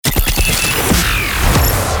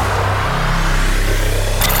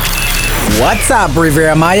What's up,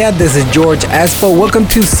 Riviera Maya? This is George Espo. Welcome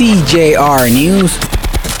to CJR News.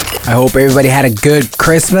 I hope everybody had a good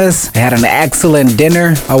Christmas. I had an excellent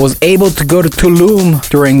dinner. I was able to go to Tulum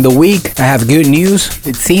during the week. I have good news.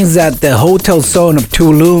 It seems that the hotel zone of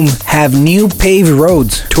Tulum have new paved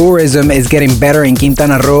roads. Tourism is getting better in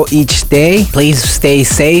Quintana Roo each day. Please stay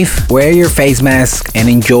safe, wear your face mask, and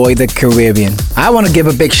enjoy the Caribbean. I want to give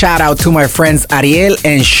a big shout out to my friends Ariel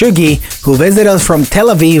and Shugi who visited us from Tel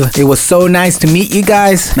Aviv. It was so nice to meet you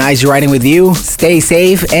guys. Nice riding with you. Stay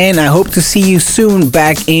safe, and I hope to see you soon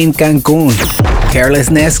back in Cancun.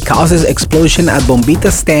 Carelessness causes explosion at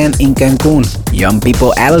Bombita stand in Cancun. Young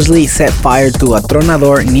people allegedly set fire to a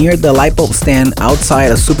tronador near the light bulb stand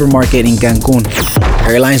outside a supermarket in Cancun.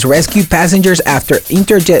 Airlines rescue passengers after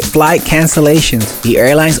Interjet flight cancellations. The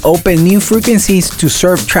airlines open new frequencies to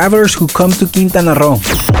serve travelers who come to Quintana Roo.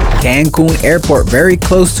 Cancun Airport very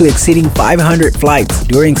close to exceeding 500 flights.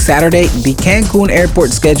 During Saturday, the Cancun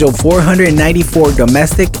Airport scheduled 494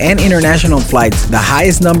 domestic and international flights, the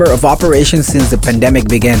highest number of operations since the pandemic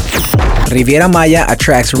began. Riviera Maya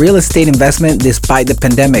attracts real estate investment despite the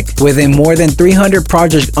pandemic. Within more than 300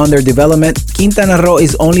 projects under development, Quintana Roo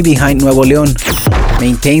is only behind Nuevo León.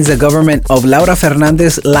 Maintains the government of Laura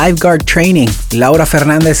Fernandez lifeguard training. Laura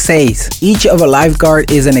Fernandez says, each of a lifeguard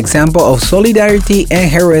is an example of solidarity and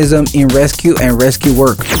heroism in rescue and rescue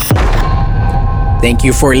work. Thank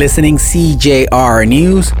you for listening CJR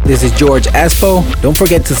News. This is George Espo. Don't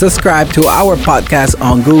forget to subscribe to our podcast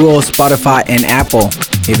on Google, Spotify, and Apple.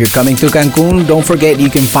 If you're coming to Cancun, don't forget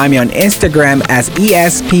you can find me on Instagram as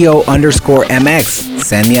ESPO_MX.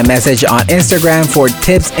 Send me a message on Instagram for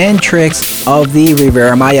tips and tricks of the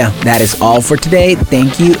Riviera Maya. That is all for today.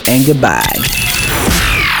 Thank you and goodbye.